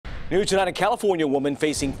New tonight, a California woman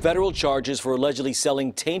facing federal charges for allegedly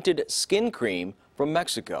selling tainted skin cream from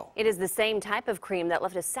Mexico. It is the same type of cream that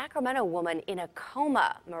left a Sacramento woman in a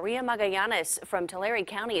coma. Maria Magallanes from Tulare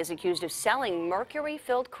County is accused of selling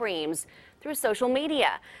mercury-filled creams through social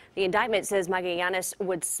media. The indictment says Magallanes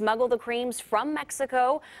would smuggle the creams from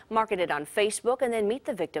Mexico, market it on Facebook, and then meet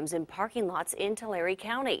the victims in parking lots in Tulare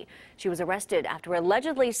County. She was arrested after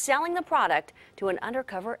allegedly selling the product to an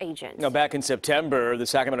undercover agent. Now, back in September, the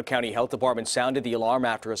Sacramento County Health Department sounded the alarm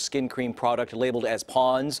after a skin cream product labeled as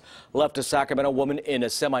Pond's left a Sacramento woman in a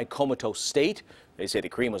semi-comatose state. They say the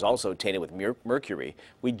cream was also tainted with mercury.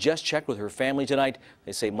 We just checked with her family tonight.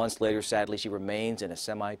 They say months later, sadly, she remains in a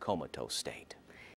semi-comatose state.